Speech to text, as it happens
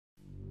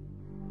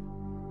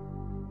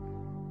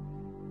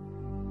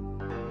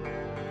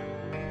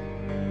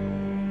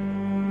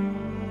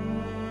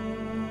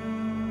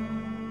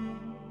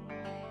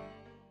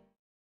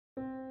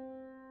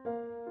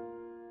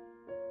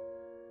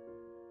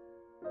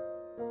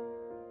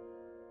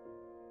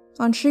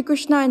on Sri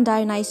Krishna and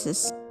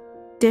Dionysus.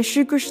 De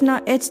Sri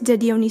Krishna et de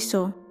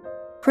Dionyso.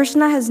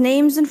 Krishna has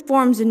names and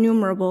forms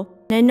innumerable,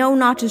 and I know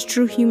not his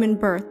true human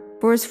birth,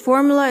 for his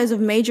formula is of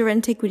major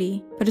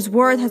antiquity, but his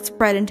word hath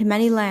spread into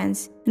many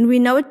lands, and we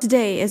know it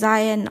today as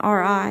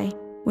INRI,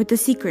 with the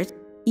secret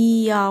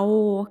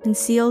EAO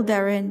concealed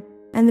therein,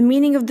 and the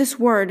meaning of this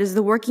word is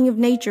the working of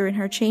nature in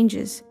her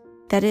changes.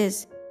 That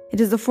is,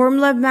 it is the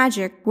formula of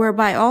magic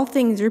whereby all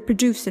things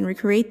reproduce and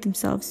recreate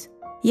themselves.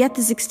 Yet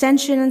this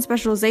extension and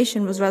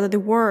specialization was rather the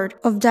word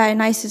of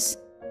Dionysus,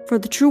 for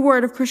the true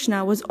word of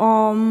Krishna was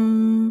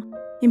Om,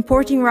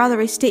 importing rather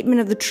a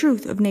statement of the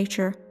truth of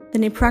nature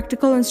than a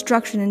practical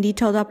instruction in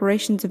detailed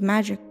operations of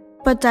magic.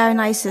 But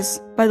Dionysus,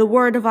 by the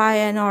word of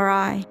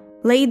INRI,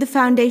 laid the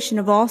foundation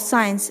of all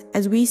science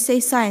as we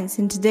say science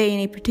in today in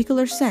a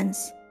particular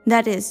sense,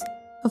 that is,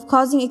 of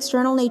causing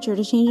external nature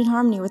to change in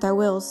harmony with our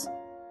wills.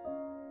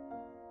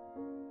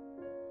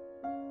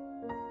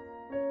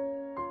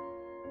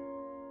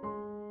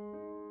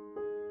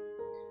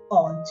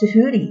 On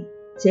TAHUTI,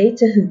 de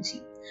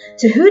TAHUTI.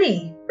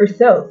 TAHUTI, or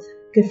Thoth,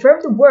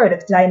 confirmed the word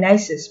of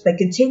Dionysus by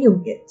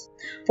continuing it,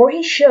 for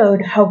he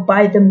showed how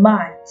by the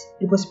mind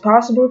it was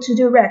possible to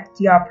direct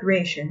the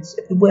operations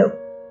of the will.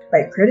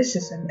 By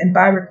criticism and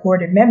by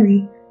recorded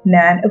memory,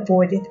 man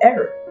avoideth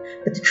error,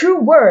 but the true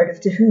word of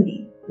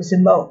TAHUTI was a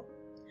Mo,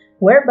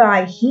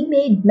 whereby he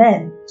made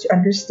men to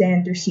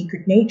understand their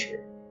secret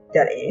nature,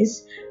 that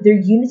is, their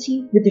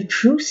unity with their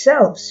true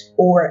selves,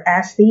 or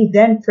as they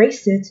then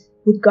phrased it,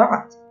 with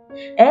God.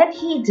 And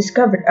he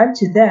discovered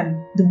unto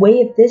them the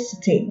way of this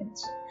attainment,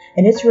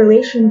 and its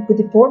relation with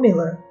the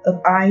formula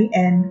of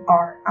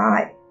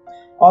INRI.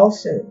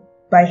 Also,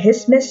 by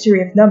his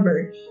mystery of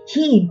number,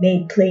 he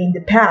made plain the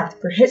path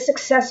for his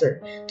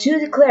successor to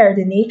declare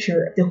the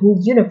nature of the whole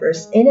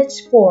universe in its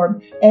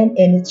form and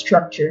in its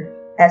structure,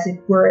 as it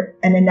were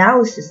an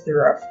analysis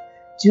thereof,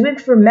 doing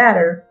for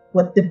matter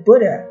what the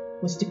Buddha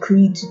was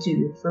decreed to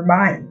do for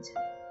mind.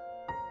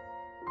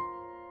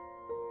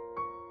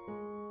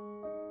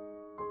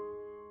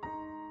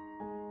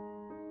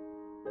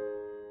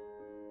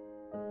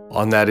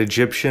 On that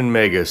Egyptian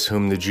Magus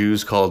whom the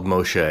Jews called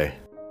MOSHEH,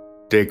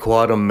 de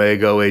quadam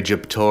Mago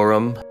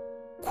Egyptorum,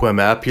 quem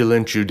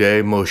appulant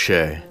Judae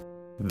MOSHEH.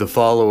 The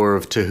follower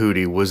of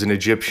TAHUTI was an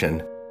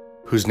Egyptian,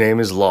 whose name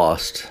is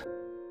lost,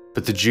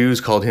 but the Jews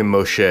called him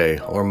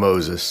MOSHEH, or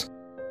Moses.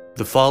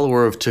 The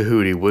follower of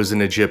TAHUTI was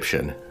an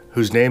Egyptian,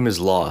 whose name is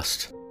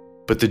lost,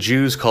 but the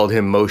Jews called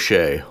him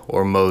MOSHEH,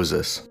 or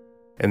Moses,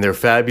 and their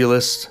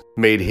fabulists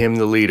made him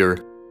the leader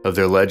of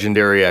their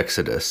legendary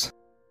exodus.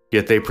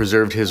 Yet they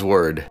preserved his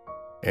word,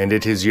 and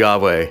it is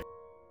Yahweh,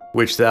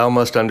 which thou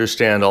must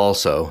understand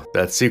also,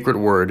 that secret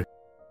word,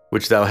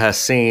 which thou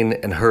hast seen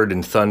and heard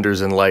in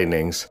thunders and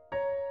lightnings,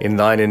 in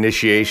thine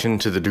initiation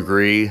to the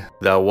degree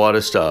thou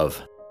wottest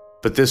of.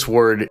 But this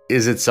word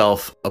is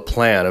itself a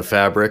plan of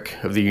fabric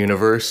of the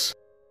universe,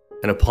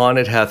 and upon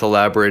it hath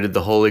elaborated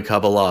the holy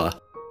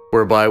Kabbalah,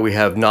 whereby we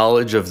have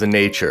knowledge of the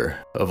nature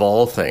of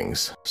all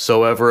things,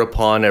 soever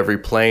upon every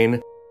plane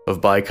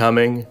of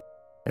becoming,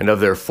 and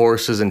of their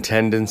forces and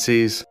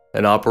tendencies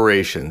and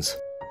operations,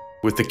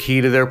 with the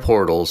key to their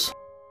portals,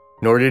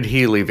 nor did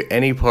he leave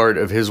any part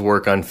of his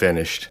work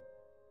unfinished,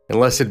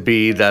 unless it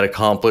be that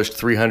accomplished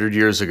 300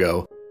 years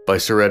ago by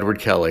Sir Edward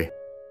Kelly,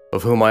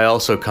 of whom I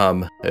also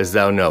come, as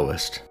thou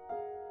knowest.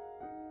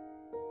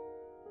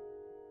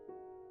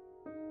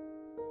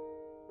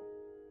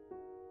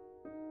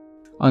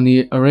 On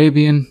the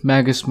Arabian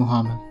Magus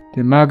Muhammad,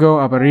 de Mago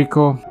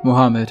Abarico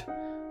Muhammad.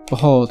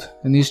 Behold,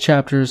 in these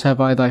chapters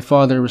have I thy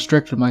father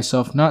restricted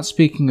myself, not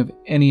speaking of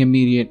any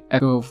immediate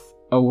echo of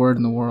a word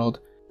in the world,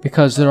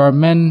 because there are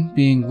men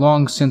being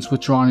long since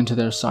withdrawn into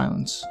their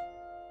silence.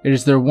 It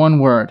is their one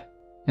word,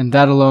 and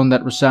that alone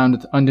that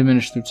resoundeth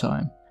undiminished through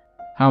time.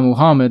 How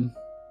Muhammad,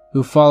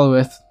 who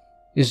followeth,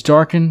 is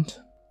darkened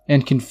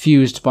and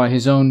confused by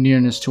his own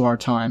nearness to our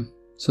time,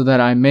 so that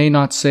I may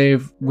not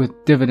save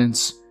with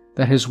diffidence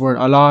that his word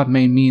Allah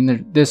may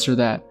mean this or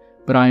that,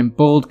 but I am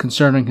bold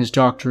concerning his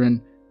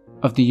doctrine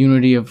of the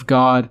unity of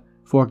God,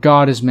 for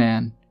God is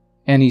man.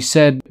 And he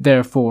said,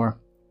 therefore,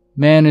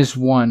 man is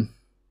one,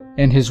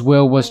 and his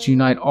will was to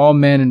unite all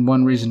men in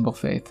one reasonable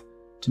faith,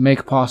 to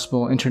make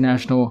possible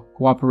international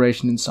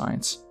cooperation in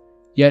science.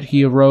 Yet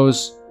he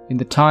arose in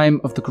the time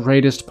of the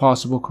greatest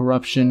possible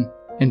corruption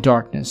and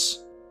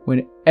darkness,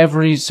 when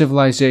every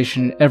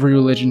civilization and every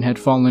religion had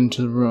fallen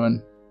to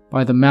ruin,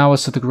 by the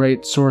malice of the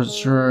great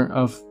sorcerer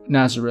of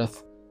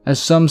Nazareth.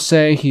 As some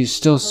say, he is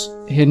still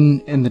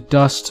hidden in the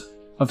dust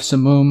of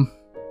Samum,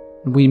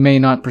 and we may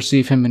not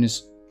perceive him in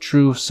his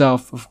true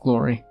self of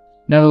glory.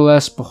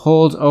 Nevertheless,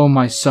 behold, O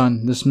my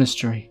son, this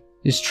mystery,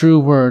 his true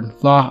word,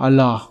 La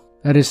Allah,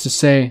 that is to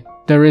say,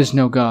 there is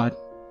no God,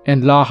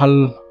 and La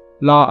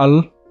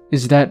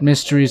is that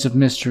mysteries of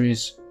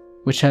mysteries,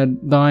 which had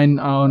thine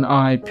own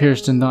eye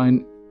pierced in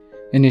thine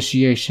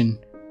initiation,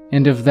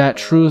 and of that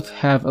truth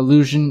have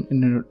illusion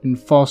and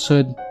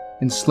falsehood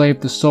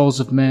enslaved the souls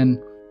of men,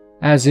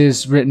 as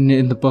is written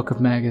in the book of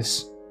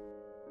Magus.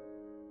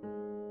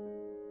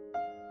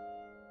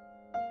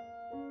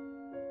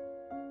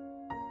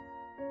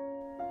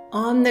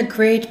 On the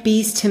great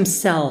beast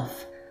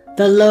himself,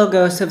 the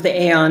Logos of the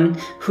Aeon,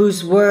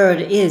 whose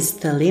word is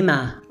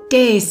Thelema.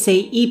 De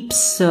se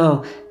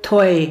ipso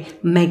toi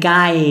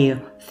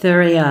megai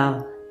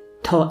thurio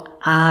to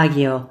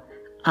agio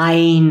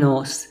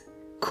ainos,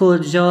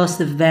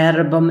 cujos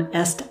verbum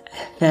est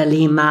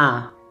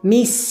Thelema.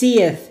 Me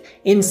seeth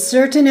in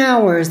certain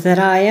hours that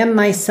I am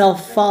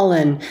myself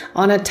fallen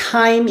on a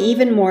time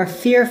even more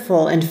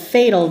fearful and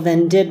fatal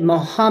than did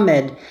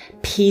Mohammed,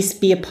 peace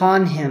be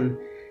upon him.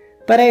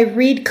 But I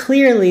read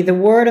clearly the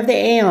word of the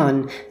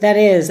Aeon, that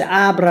is,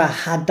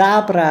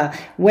 Abrahadabra,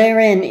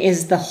 wherein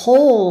is the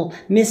whole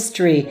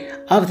mystery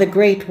of the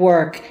great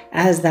work,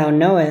 as thou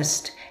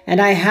knowest. And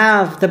I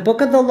have the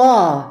book of the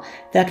law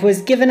that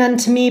was given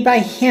unto me by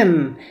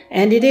him,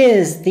 and it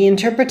is the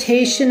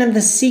interpretation of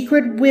the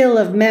secret will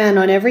of man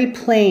on every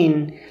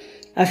plane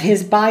of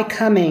his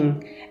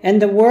by-coming,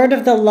 and the word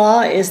of the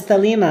law is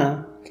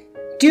Thelema.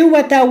 Do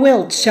what thou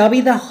wilt shall be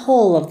the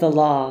whole of the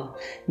law.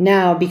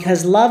 Now,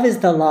 because love is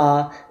the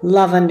law,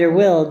 love under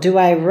will, do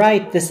I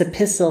write this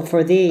epistle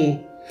for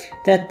thee,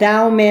 that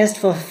thou mayest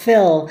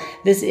fulfill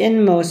this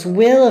inmost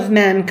will of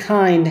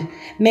mankind,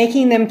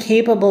 making them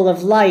capable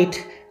of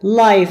light,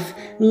 life,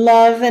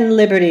 love, and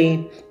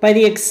liberty by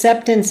the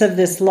acceptance of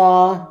this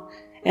law.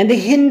 And the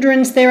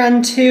hindrance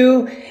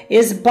thereunto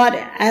is but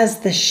as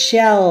the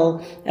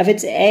shell of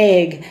its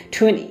egg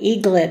to an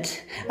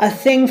eaglet, a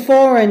thing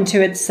foreign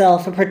to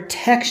itself, a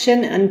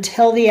protection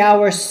until the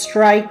hour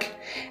strike,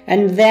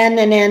 and then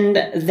an end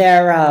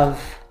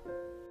thereof.